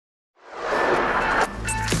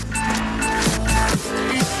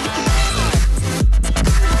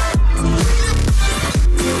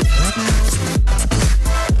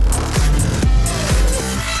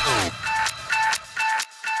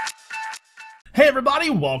Hey everybody,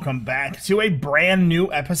 welcome back to a brand new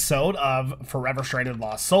episode of Forever Stranded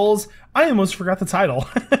Lost Souls. I almost forgot the title.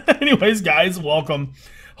 Anyways, guys, welcome.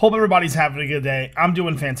 Hope everybody's having a good day. I'm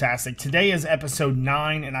doing fantastic. Today is episode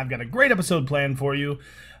 9, and I've got a great episode planned for you.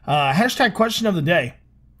 Hashtag question of the day.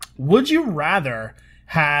 Would you rather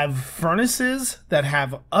have furnaces that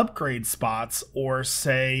have upgrade spots or,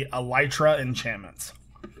 say, elytra enchantments?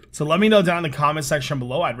 So let me know down in the comment section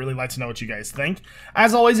below. I'd really like to know what you guys think.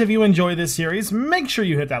 As always, if you enjoy this series, make sure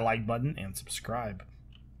you hit that like button and subscribe.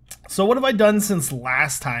 So what have I done since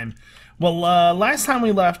last time? Well, last time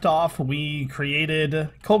we left off, we created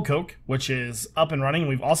cold coke, which is up and running.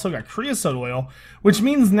 We've also got creosote oil, which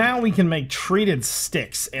means now we can make treated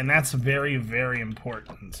sticks, and that's very, very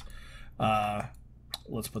important.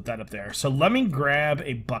 Let's put that up there. So let me grab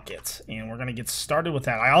a bucket, and we're gonna get started with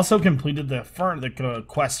that. I also completed the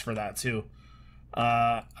quest for that too.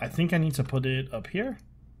 I think I need to put it up here.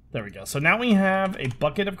 There we go. So now we have a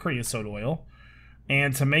bucket of creosote oil,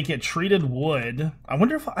 and to make it treated wood, I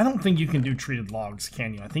wonder if I don't think you can do treated logs,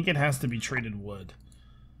 can you? I think it has to be treated wood.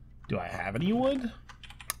 Do I have any wood?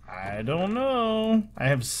 I don't know. I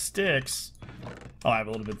have sticks. Oh, I have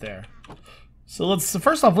a little bit there. So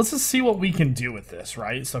first off, let's just see what we can do with this,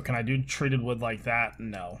 right? So can I do treated wood like that?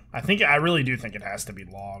 No. I really do think it has to be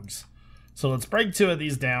logs. So let's break 2 of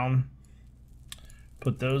these down.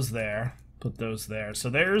 Put those there. Put those there. So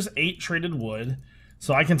there's 8 treated wood.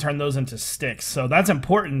 So I can turn those into sticks. So that's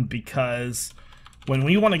important because when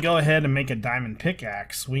we want to go ahead and make a diamond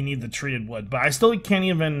pickaxe, we need the treated wood. But I still can't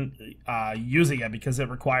even use it yet because it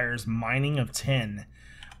requires mining of 10.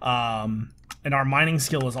 And our mining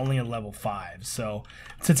skill is only at level 5. So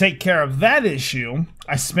to take care of that issue,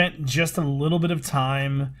 I spent just a little bit of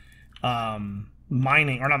time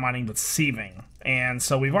mining, or not mining, but sieving. And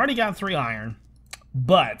so we've already got 3 iron,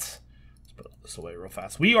 but let's put this away real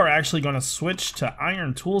fast. We are actually going to switch to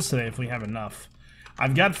iron tools today if we have enough.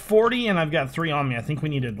 I've got 40 and I've got 3 on me. I think we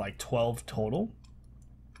needed like 12 total.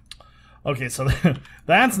 Okay, so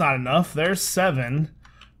that's not enough. There's 7.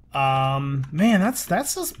 Man, that's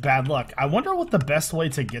just bad luck. I wonder what the best way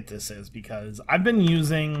to get this is, because I've been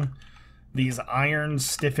using these iron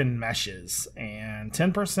stiffened meshes, and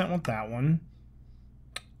 10% with that one,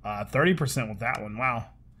 30% with that one. Wow.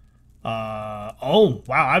 Oh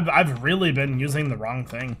wow, I've really been using the wrong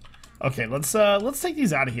thing. Okay, let's take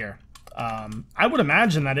these out of here. I would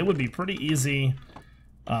imagine that it would be pretty easy.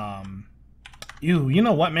 You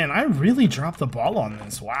know what, man? I really dropped the ball on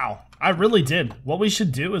this. Wow, I really did. What we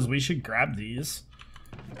should do is we should grab these.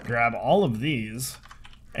 Grab all of these.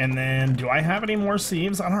 And then, do I have any more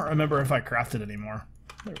sieves? I don't remember if I crafted any more.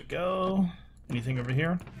 There we go. Anything over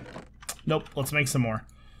here? Nope, let's make some more.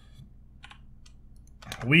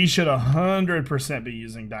 We should 100% be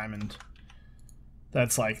using diamond.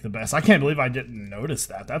 That's like the best. I can't believe I didn't notice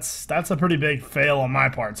that. That's a pretty big fail on my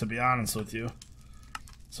part, to be honest with you.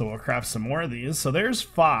 So we'll craft some more of these. So there's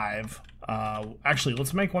 5. Actually,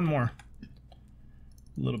 let's make one more.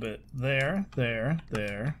 A little bit there, there,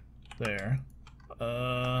 there, there.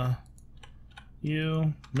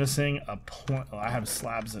 You missing a point. Oh, I have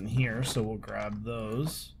slabs in here, so we'll grab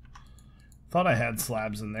those. Thought I had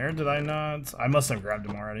slabs in there. Did I not? I must have grabbed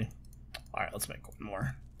them already. All right, let's make one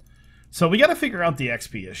more. So we got to figure out the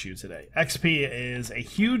XP issue today. XP is a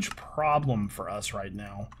huge problem for us right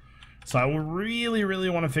now. So I really, really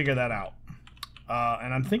want to figure that out.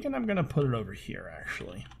 And I'm thinking I'm going to put it over here,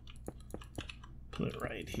 actually. Put it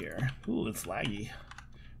right here. Ooh, it's laggy.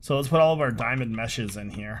 So let's put all of our diamond meshes in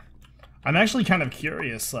here. I'm actually kind of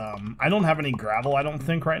curious. I don't have any gravel, I don't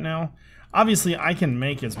think, right now. Obviously, I can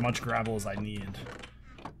make as much gravel as I need.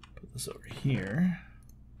 Put this over here.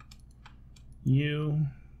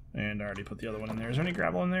 And I already put the other one in there. Is there any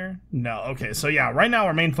gravel in there? No. Okay, so yeah, right now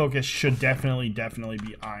our main focus should definitely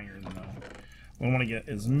be iron, though. We want to get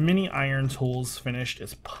as many iron tools finished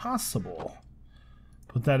as possible.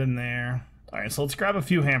 Put that in there. All right, so let's grab a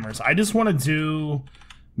few hammers. I just want to do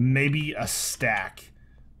maybe a stack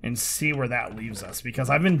and see where that leaves us, because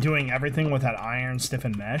I've been doing everything with that iron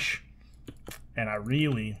stiffened mesh, and I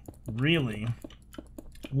really, really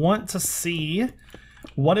want to see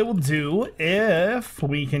what it will do if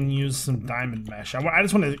we can use some diamond mesh. I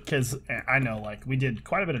just want to, because I know, like, we did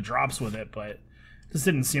quite a bit of drops with it, but this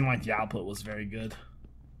didn't seem like the output was very good.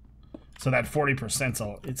 So that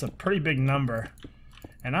 40%, it's a pretty big number,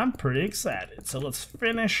 and I'm pretty excited. So let's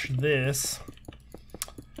finish this.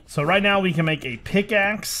 So right now we can make a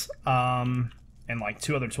pickaxe and like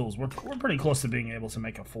 2 other tools. We're pretty close to being able to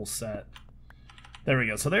make a full set. There we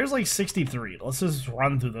go. So there's like 63. Let's just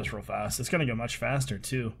run through this real fast. It's going to go much faster,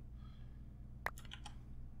 too.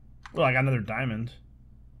 Oh, I got another diamond.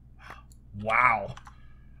 Wow.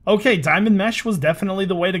 Okay, diamond mesh was definitely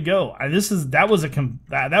the way to go.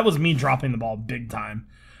 That was me dropping the ball big time.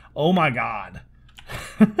 Oh my god.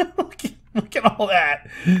 look at all that.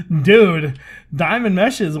 Dude, diamond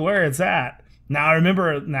mesh is where it's at. Now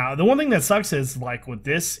remember, the one thing that sucks is like with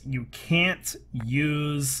this, you can't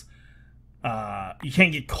use you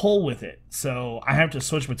can't get coal with it. So I have to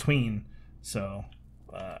switch between. So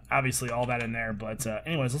obviously all that in there, but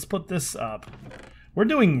anyways, let's put this up. We're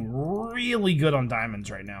doing really good on diamonds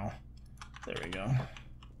right now. There we go.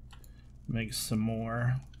 Make some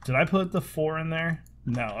more. Did I put the 4 in there?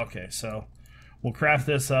 No. Okay, so we'll craft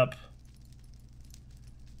this up.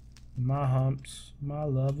 My humps, my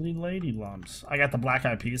lovely lady lumps. I got the black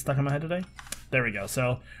eyed peas stuck in my head today. There we go.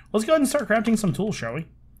 So let's go ahead and start crafting some tools, shall we?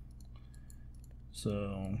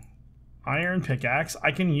 So iron pickaxe.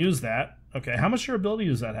 I can use that. Okay, how much durability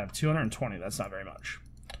does that have? 220. That's not very much.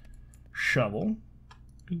 Shovel.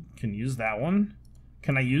 Can use that one.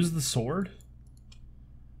 Can I use the sword?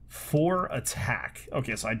 4 attack.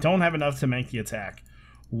 Okay, so I don't have enough to make the attack.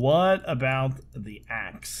 What about the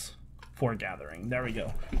axe? 4 gathering. There we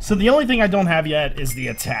go. So the only thing I don't have yet is the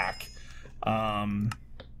attack. Oh,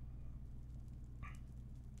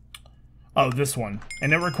 this one.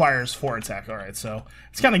 And it requires 4 attack. Alright, so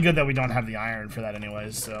it's kind of good that we don't have the iron for that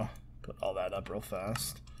anyways. So put all that up real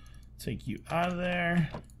fast. Take you out of there.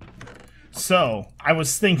 So, I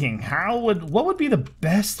was thinking, what would be the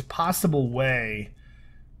best possible way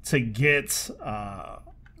to get, I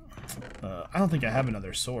don't think I have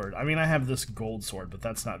another sword. I mean, I have this gold sword, but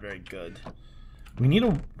that's not very good. We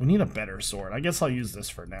need a better sword. I guess I'll use this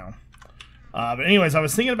for now. But anyways, I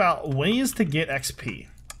was thinking about ways to get XP.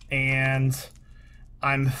 And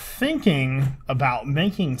I'm thinking about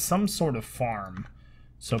making some sort of farm.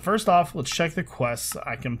 So first off, let's check the quests.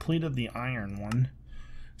 I completed the iron one.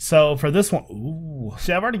 So for this one, ooh,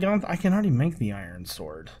 see, I've already gone. I can already make the iron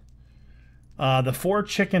sword. The 4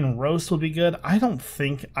 chicken roast will be good. I don't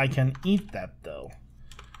think I can eat that though.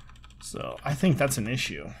 So I think that's an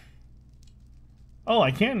issue. Oh, I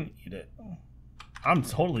can eat it. I'm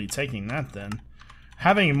totally taking that then.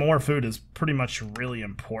 Having more food is pretty much really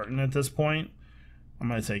important at this point. I'm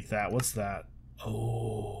gonna take that. What's that?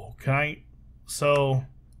 Oh, can I? So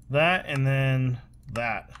that and then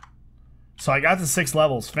that. So I got to 6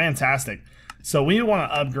 levels. Fantastic. So we want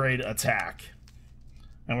to upgrade attack.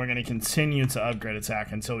 And we're going to continue to upgrade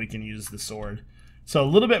attack until we can use the sword. So a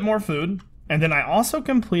little bit more food. And then I also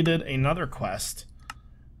completed another quest.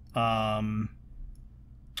 I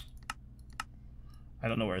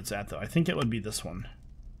don't know where it's at though. I think it would be this one.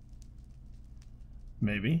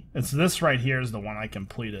 Maybe. It's this right here is the one I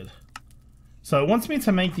completed. So it wants me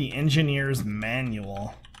to make the engineer's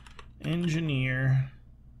manual.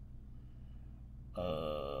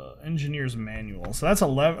 Engineer's manual. So that's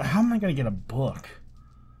 11. How am I going to get a book?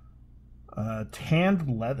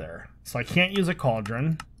 Tanned leather. So I can't use a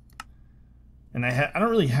cauldron. And I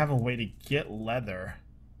don't really have a way to get leather.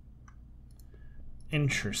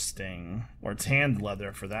 Interesting. Or tanned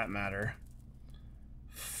leather for that matter.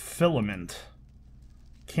 Filament.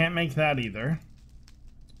 Can't make that either.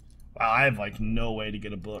 Wow, I have like no way to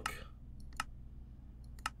get a book.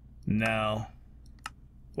 No.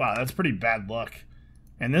 Wow, that's pretty bad luck.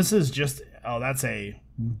 And this is just, oh, that's a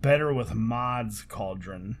better with mods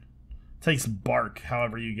cauldron. Takes bark,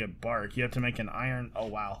 however you get bark. You have to make an iron, oh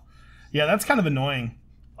wow. Yeah, that's kind of annoying.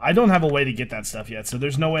 I don't have a way to get that stuff yet, so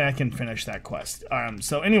there's no way I can finish that quest.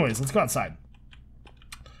 So anyways, let's go outside.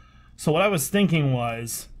 So what I was thinking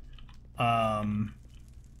was, how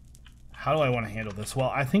do I want to handle this?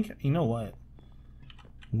 Well, I think, you know what?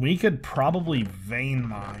 We could probably vein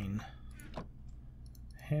mine.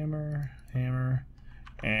 Hammer.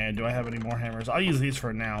 And do I have any more hammers? I'll use these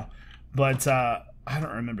for now. But I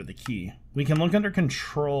don't remember the key. We can look under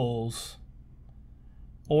controls.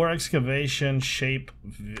 Or excavation, shape.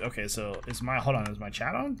 Okay, so is my, hold on, is my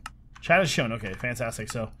chat on? Chat is shown. Okay,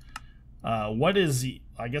 fantastic. So what is the,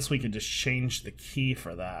 I guess we could just change the key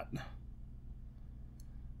for that.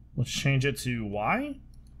 Let's change it to Y.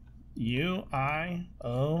 U, I,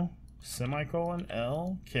 O, semicolon,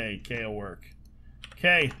 L, K. K will work.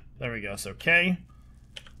 K. There we go. So K.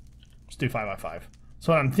 Let's do 5x5.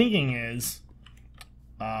 So what I'm thinking is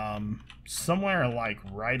somewhere like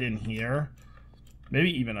right in here,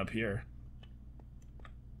 maybe even up here.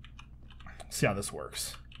 See how this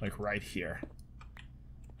works. Like right here.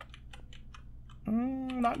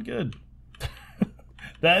 Not good.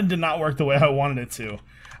 That did not work the way I wanted it to.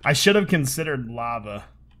 I should have considered lava.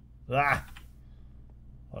 Ah.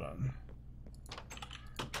 Hold on.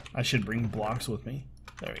 I should bring blocks with me.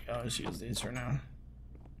 There we go. Let's use these for now.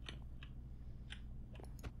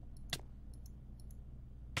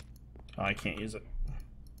 Oh, I can't use it.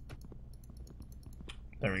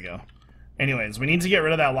 There we go. Anyways, we need to get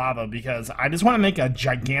rid of that lava because I just want to make a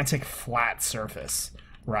gigantic flat surface,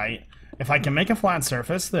 right? If I can make a flat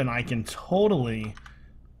surface, then I can totally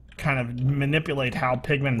kind of manipulate how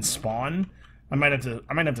pigmen spawn. I might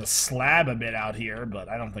have to slab a bit out here, but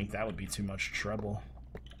I don't think that would be too much trouble.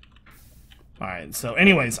 Alright, so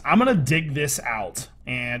anyways, I'm gonna dig this out,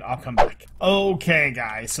 and I'll come back. Okay,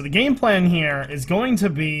 guys, so the game plan here is going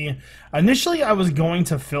to be... Initially, I was going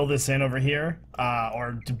to fill this in over here,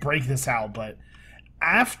 or to break this out, but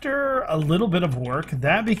after a little bit of work,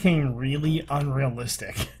 that became really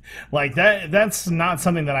unrealistic. Like, that's not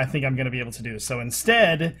something that I think I'm gonna be able to do. So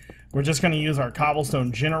instead, we're just gonna use our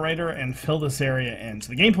cobblestone generator and fill this area in. So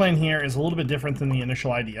the game plan here is a little bit different than the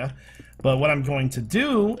initial idea. But what I'm going to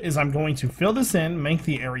do is I'm going to fill this in, make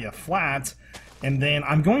the area flat, and then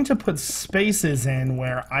I'm going to put spaces in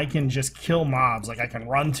where I can just kill mobs. Like I can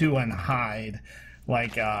run to and hide.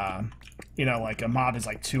 Like, you know, like a mob is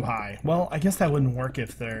like too high. Well, I guess that wouldn't work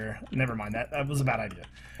if they're... Never mind, that was a bad idea.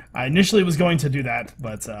 I initially was going to do that,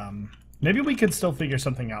 but maybe we could still figure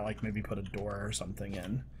something out, like maybe put a door or something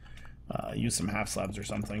in. Use some half slabs or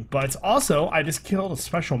something. But also, I just killed a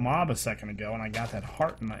special mob a second ago, and I got that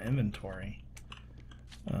heart in my inventory.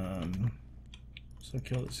 So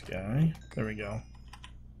kill this guy. There we go.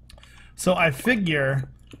 So I figure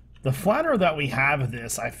the flatter that we have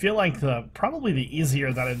this, I feel like probably the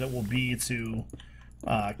easier that it will be to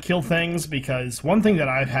kill things, because one thing that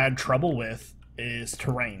I've had trouble with is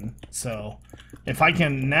terrain. So if I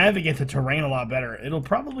can navigate the terrain a lot better, it'll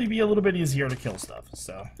probably be a little bit easier to kill stuff.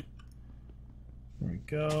 So there we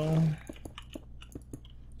go.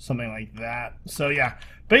 Something like that. So yeah,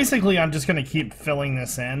 basically I'm just going to keep filling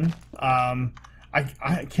this in.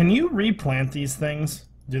 Can you replant these things?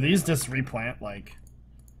 Do these just replant like...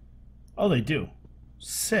 Oh, they do.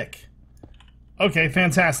 Sick. Okay,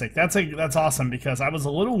 fantastic. That's awesome, because I was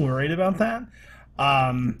a little worried about that.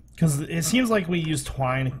 Because it seems like we use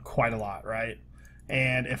twine quite a lot, right?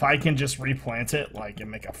 And if I can just replant it, like,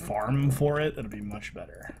 and make a farm for it, it'll be much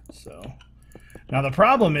better. So... Now the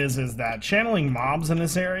problem is that channeling mobs in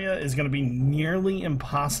this area is going to be nearly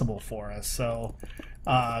impossible for us. So,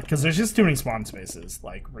 because there's just too many spawn spaces,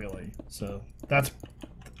 like really. So that's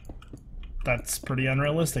pretty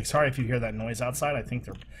unrealistic. Sorry if you hear that noise outside. I think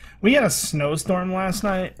we had a snowstorm last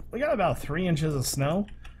night. We got about 3 inches of snow,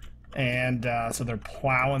 and so they're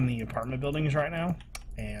plowing the apartment buildings right now.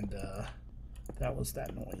 And that was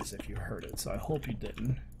that noise if you heard it. So I hope you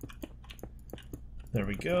didn't. There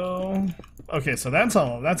we go. Okay, so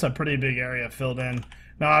that's a pretty big area filled in.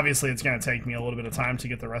 Now, obviously, it's going to take me a little bit of time to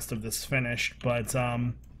get the rest of this finished, but,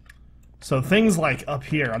 so things like up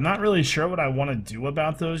here, I'm not really sure what I want to do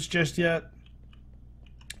about those just yet.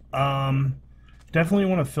 Definitely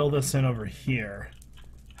want to fill this in over here.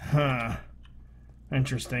 Huh.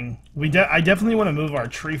 Interesting. I definitely want to move our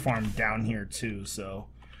tree farm down here, too, so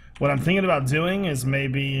what I'm thinking about doing is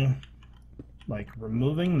maybe, like,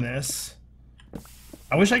 removing this.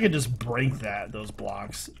 I wish I could just break those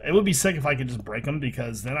blocks. It would be sick if I could just break them,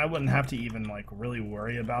 because then I wouldn't have to even, like, really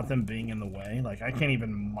worry about them being in the way. Like, I can't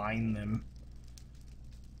even mine them.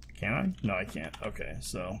 Can I? No, I can't. Okay,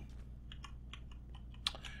 so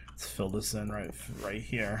let's fill this in right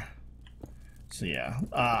here. So, yeah.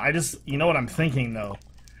 You know what I'm thinking, though?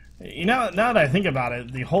 You know, now that I think about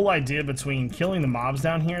it, the whole idea between killing the mobs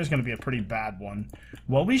down here is going to be a pretty bad one.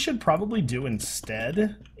 What we should probably do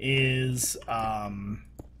instead is, put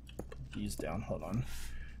these down, hold on.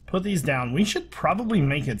 Put these down. We should probably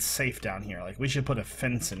make it safe down here. Like, we should put a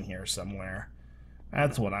fence in here somewhere.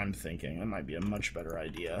 That's what I'm thinking. That might be a much better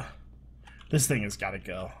idea. This thing has got to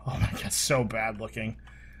go. Oh my god, so bad looking.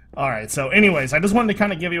 Alright, so anyways, I just wanted to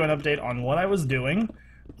kind of give you an update on what I was doing.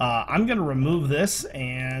 I'm going to remove this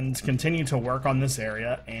and continue to work on this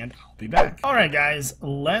area, and I'll be back. Alright guys,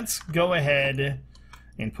 let's go ahead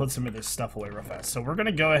and put some of this stuff away real fast. So we're going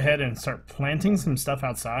to go ahead and start planting some stuff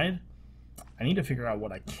outside. I need to figure out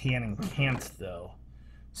what I can and can't, though.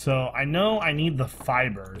 So I know I need the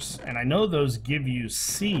fibers, and I know those give you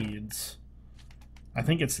seeds. I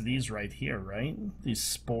think it's these right here, right? These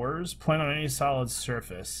spores. Plant on any solid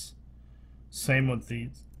surface. Same with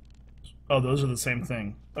these. Oh, those are the same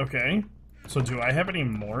thing. Okay. So do I have any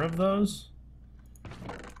more of those?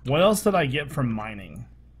 What else did I get from mining?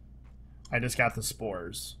 I just got the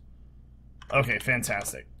spores. Okay,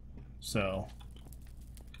 fantastic. So,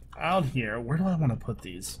 out here, where do I want to put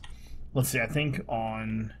these? Let's see, I think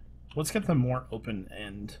on... Let's get the more open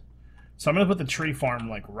end. So I'm going to put the tree farm,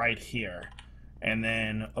 like, right here. And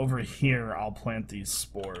then over here, I'll plant these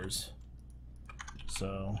spores.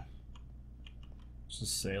 So... Let's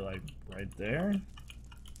just say like right there.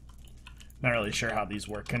 Not really sure how these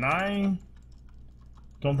work. Can I?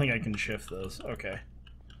 Don't think I can shift those. Okay.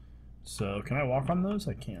 So can I walk on those?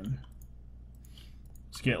 I can.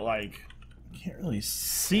 Let's get like, I can't really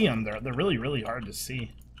see them. They're really, really hard to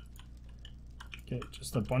see. Get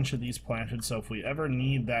just a bunch of these planted, so if we ever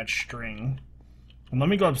need that string. And let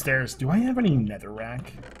me go upstairs. Do I have any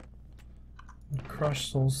netherrack?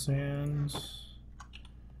 Crushed soul sands.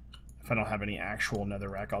 If I don't have any actual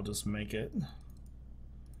netherrack, I'll just make it.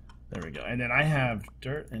 There we go. And then I have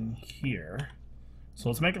dirt in here. So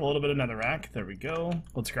let's make a little bit of netherrack. There we go.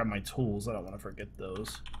 Let's grab my tools. I don't want to forget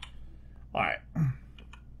those. Alright.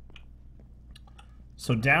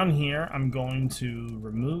 So down here, I'm going to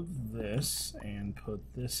remove this and put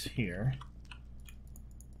this here.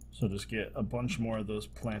 So just get a bunch more of those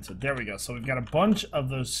planted. There we go. So we've got a bunch of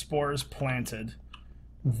those spores planted.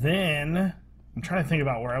 Then, I'm trying to think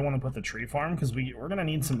about where I want to put the tree farm, because we're going to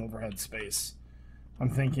need some overhead space. I'm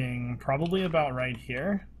thinking probably about right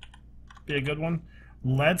here. Be a good one.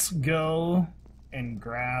 Let's go and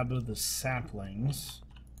grab the saplings.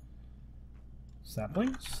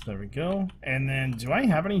 Saplings? There we go. And then, do I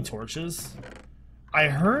have any torches? I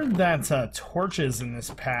heard that torches in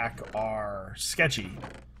this pack are sketchy.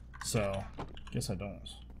 So, guess I don't.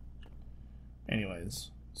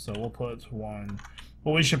 Anyways, so we'll put one.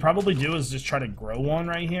 What we should probably do is just try to grow one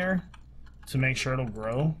right here to make sure it'll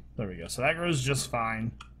grow. There we go. So that grows just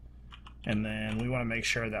fine. And then we want to make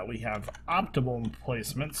sure that we have optimal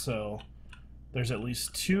placement. So there's at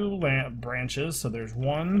least 2 branches. So there's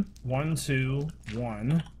 1, 1, 2,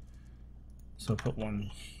 1. So put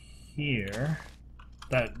one here.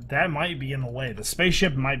 That might be in the way. The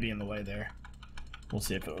spaceship might be in the way there. We'll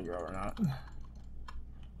see if it will grow or not.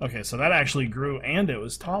 Okay, so that actually grew and it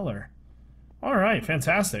was taller. Alright,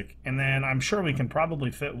 fantastic. And then I'm sure we can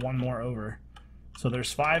probably fit one more over. So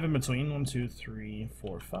there's 5 in between. 1, 2, 3,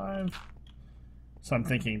 4, 5. So I'm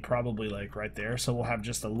thinking probably like right there. So we'll have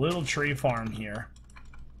just a little tree farm here.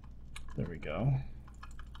 There we go.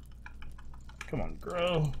 Come on,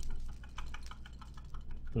 grow.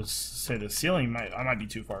 Let's say the ceiling I might be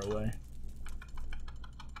too far away.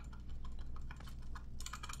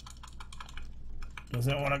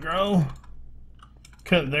 Doesn't want to grow.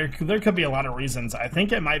 There could be a lot of reasons. I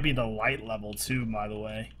think it might be the light level too, by the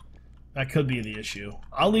way. That could be the issue.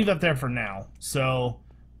 I'll leave that there for now. So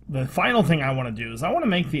the final thing I want to do is I want to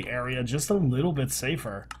make the area just a little bit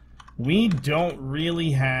safer. We don't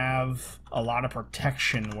really have a lot of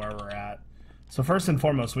protection where we're at. So first and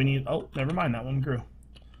foremost, we need... Oh, never mind, that one grew.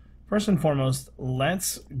 First and foremost,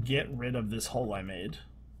 let's get rid of this hole I made.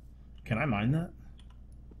 Can I mine that?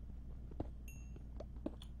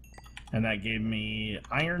 And that gave me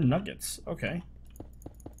iron nuggets. Okay.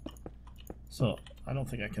 So, I don't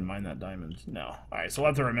think I can mine that diamond. No. Alright, so we'll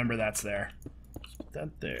have to remember that's there. Let's put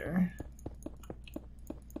that there.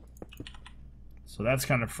 So that's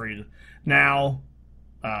kind of free. Now,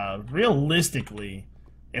 realistically,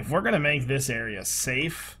 if we're going to make this area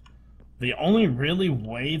safe, the only really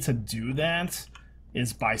way to do that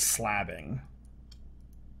is by slabbing.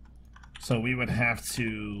 So we would have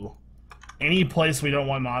to... Any place we don't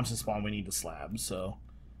want mobs to spawn, we need to slab. So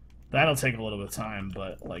that'll take a little bit of time,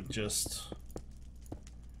 but like just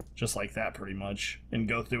like that pretty much. And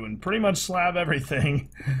go through and pretty much slab everything.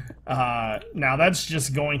 Now that's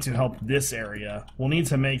just going to help this area. We'll need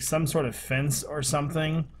to make some sort of fence or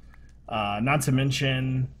something. Not to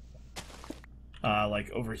mention... like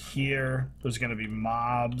over here, there's going to be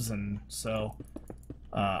mobs, and so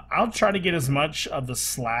I'll try to get as much of the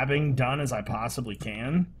slabbing done as I possibly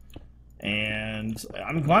can. And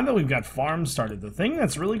I'm glad that we've got farms started. The thing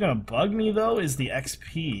that's really going to bug me, though, is the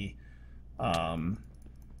XP. I'm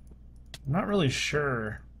not really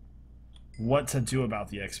sure what to do about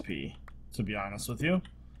the XP, to be honest with you.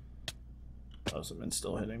 Oh, something's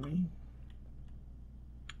still hitting me.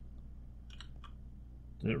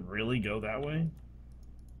 Did it really go that way?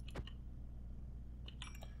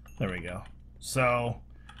 There we go. So,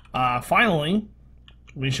 finally,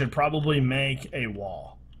 we should probably make a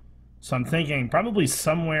wall. So I'm thinking probably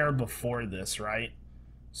somewhere before this, right?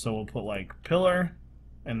 So we'll put like pillar,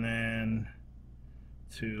 and then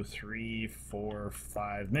 2, 3, 4,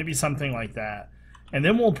 5, maybe something like that. And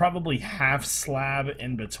then we'll probably half slab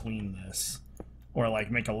in between this. Or like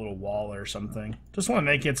make a little wall or something. Just want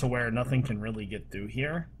to make it to where nothing can really get through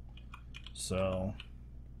here. So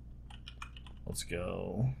let's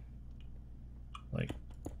go like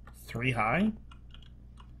 3 high.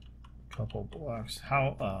 Couple blocks.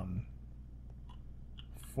 How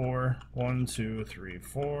 4, 1, 2, 3,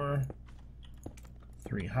 4.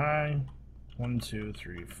 3 high. 1, 2,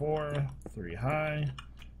 3, 4. 3 high.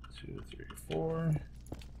 2, 3, 4.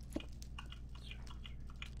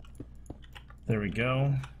 There we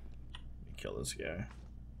go. Let me kill this guy.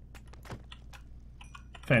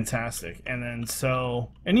 Fantastic. And then,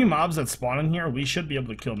 so, any mobs that spawn in here, we should be able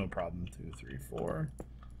to kill no problem. 2, 3, 4.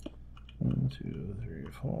 1, 2, 3,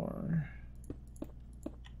 4.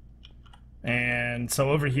 And so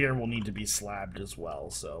over here we'll need to be slabbed as well.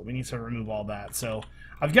 So we need to remove all that. So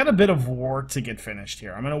I've got a bit of work to get finished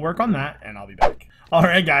here. I'm going to work on that and I'll be back.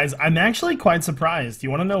 Alright guys, I'm actually quite surprised. Do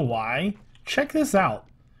you want to know why? Check this out.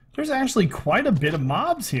 There's actually quite a bit of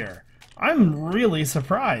mobs here. I'm really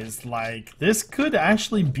surprised. Like, this could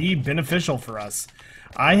actually be beneficial for us.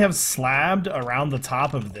 I have slabbed around the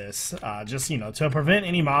top of this, just, you know, to prevent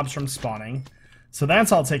any mobs from spawning. So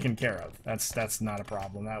that's all taken care of. That's not a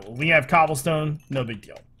problem. We have cobblestone, no big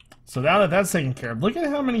deal. So now that that's taken care of, look at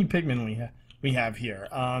how many pigmen we have here.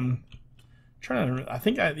 I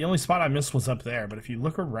think the only spot I missed was up there, but if you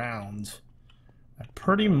look around, I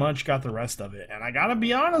pretty much got the rest of it. And I gotta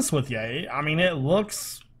be honest with you, I mean, it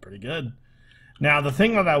looks pretty good. Now, the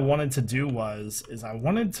thing that I wanted to do is I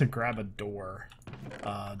wanted to grab a door.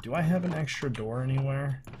 Do I have an extra door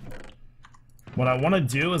anywhere? What I want to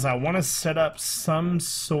do is I want to set up some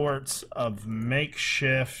sort of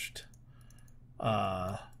makeshift,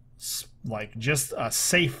 like just a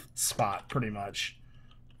safe spot, pretty much.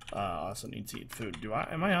 I also need to eat food.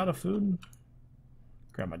 Am I out of food?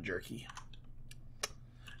 Grab my jerky.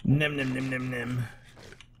 Nim, nim, nim, nim, nim.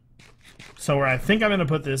 So where I think I'm going to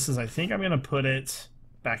put this is I think I'm going to put it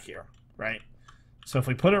back here, right? So if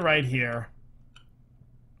we put it right here,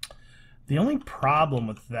 the only problem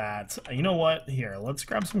with that, you know what? Here, let's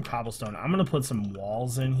grab some cobblestone. I'm going to put some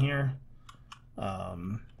walls in here. How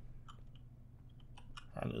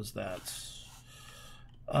does that?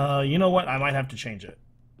 You know what? I might have to change it.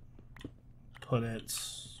 Put it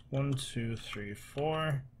 1, 2, 3,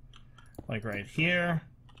 4, like right here.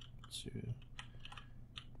 2.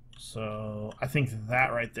 So I think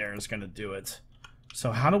that right there is going to do it.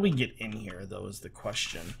 So how do we get in here, though, is the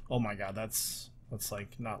question. Oh my god, that's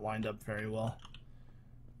like not lined up very well.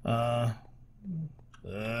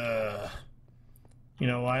 You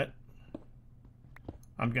know what?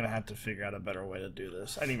 I'm gonna have to figure out a better way to do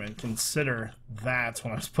this. I didn't even consider that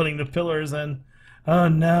when I was putting the pillars in. Oh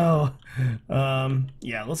no.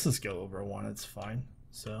 Yeah, let's just go over one. It's fine.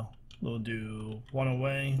 So we'll do one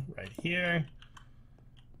away right here.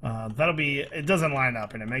 That'll be. It doesn't line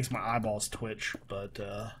up, and it makes my eyeballs twitch, but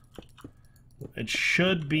it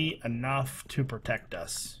should be enough to protect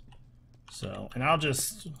us. So, and I'll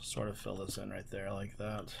just sort of fill this in right there like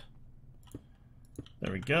that.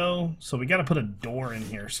 There we go. So we got to put a door in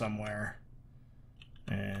here somewhere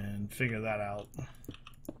and figure that out.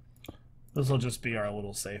 This will just be our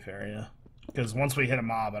little safe area, because once we hit a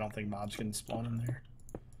mob, I don't think mobs can spawn in there.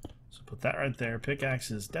 So put that right there.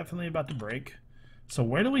 Pickaxe is definitely about to break. So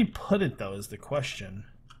where do we put it, though, is the question.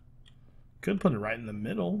 Could put it right in the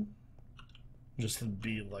middle. Just to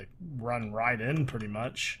be, like, run right in, pretty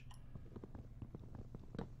much.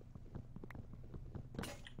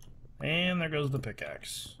 And there goes the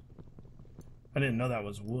pickaxe. I didn't know that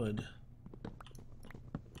was wood.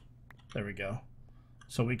 There we go.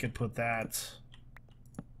 So we could put that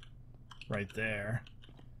right there.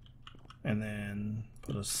 And then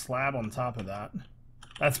put a slab on top of that.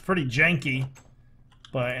 That's pretty janky.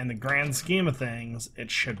 But in the grand scheme of things, it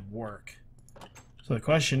should work. So the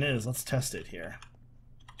question is, let's test it here.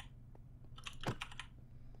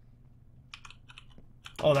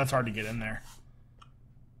 Oh, that's hard to get in there.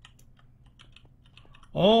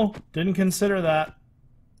 Oh, didn't consider that.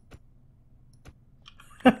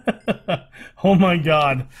 Oh my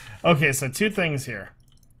god. Okay, so two things here.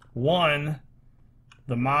 One,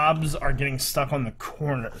 the mobs are getting stuck on the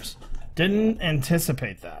corners. Didn't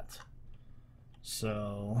anticipate that.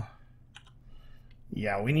 So,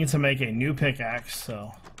 yeah, we need to make a new pickaxe,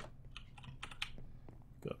 so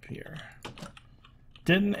go up here.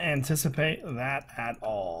 Didn't anticipate that at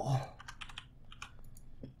all.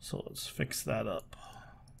 So let's fix that up.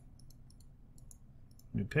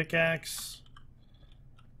 New pickaxe.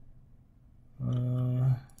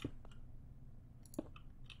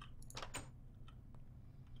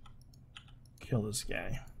 Kill this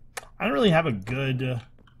guy. I don't really have a good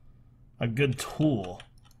tool,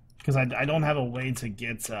 because I don't have a way to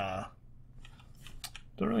get don't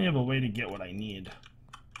really have a way to get what I need.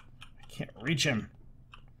 I can't reach him.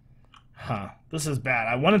 Huh, this is bad.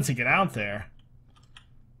 I wanted to get out there.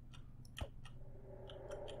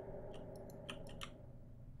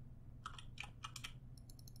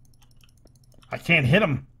 I can't hit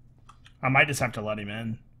him. I might just have to let him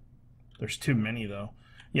in. There's too many, though.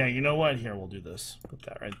 Yeah, you know what? Here, we'll do this. Put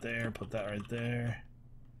that right there. Put that right there.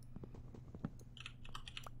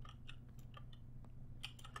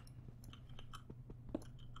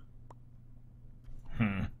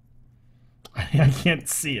 I can't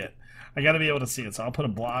see it. I gotta be able to see it, so I'll put a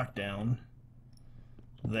block down.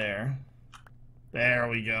 There. There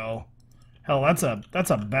we go. Hell, that's a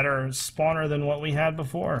better spawner than what we had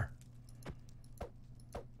before.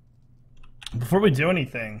 Before we do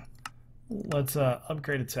anything, let's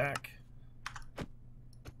upgrade attack.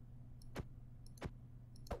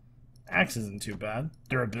 Axe isn't too bad.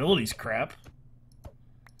 Durability's crap.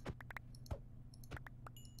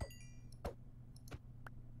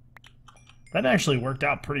 That actually worked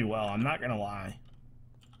out pretty well, I'm not gonna lie.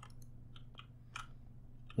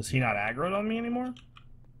 Is he not aggroed on me anymore?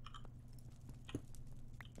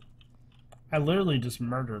 I literally just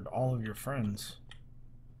murdered all of your friends.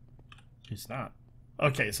 He's not.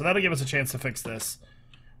 Okay, so that'll give us a chance to fix this.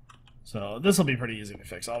 So this will be pretty easy to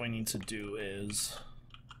fix. All we need to do is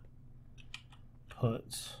put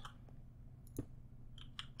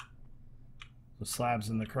the slabs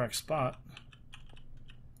in the correct spot.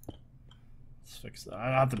 Let's fix that.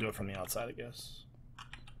 I have to do it from the outside, I guess.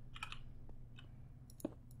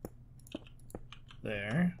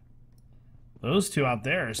 There. Those two out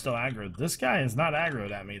there are still aggroed. This guy is not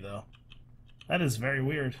aggroed at me, though. That is very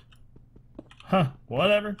weird. Huh,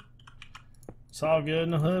 whatever. It's all good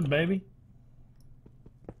in the hood, baby.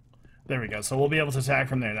 There we go. So we'll be able to attack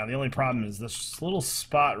from there. Now, the only problem is this little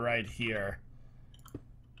spot right here.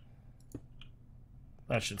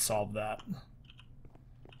 That should solve that.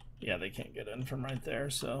 Yeah, they can't get in from right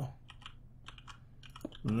there, so...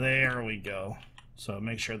 There we go. So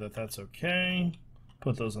make sure that that's okay.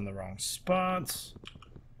 Put those in the wrong spots.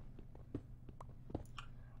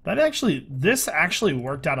 This actually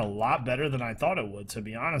worked out a lot better than I thought it would, to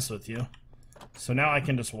be honest with you. So now I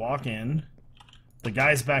can just walk in. The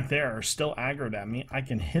guys back there are still aggroed at me. I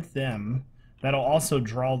can hit them. That'll also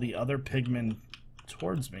draw the other pigmen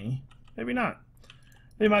towards me. Maybe not.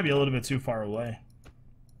 They might be a little bit too far away.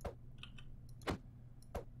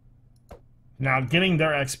 Now, getting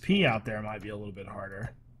their XP out there might be a little bit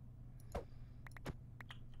harder.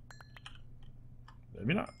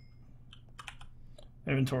 Maybe not.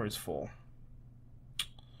 Inventory's full.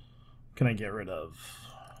 Can I get rid of?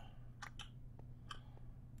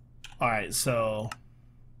 Alright, so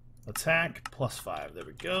attack +5. There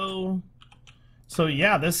we go. So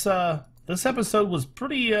yeah, this episode was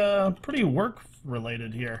pretty work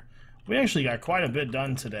related here. We actually got quite a bit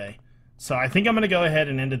done today. So I think I'm going to go ahead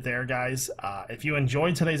and end it there, guys. If you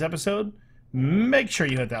enjoyed today's episode, make sure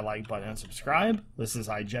you hit that like button and subscribe. This is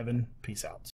iJevin. Peace out.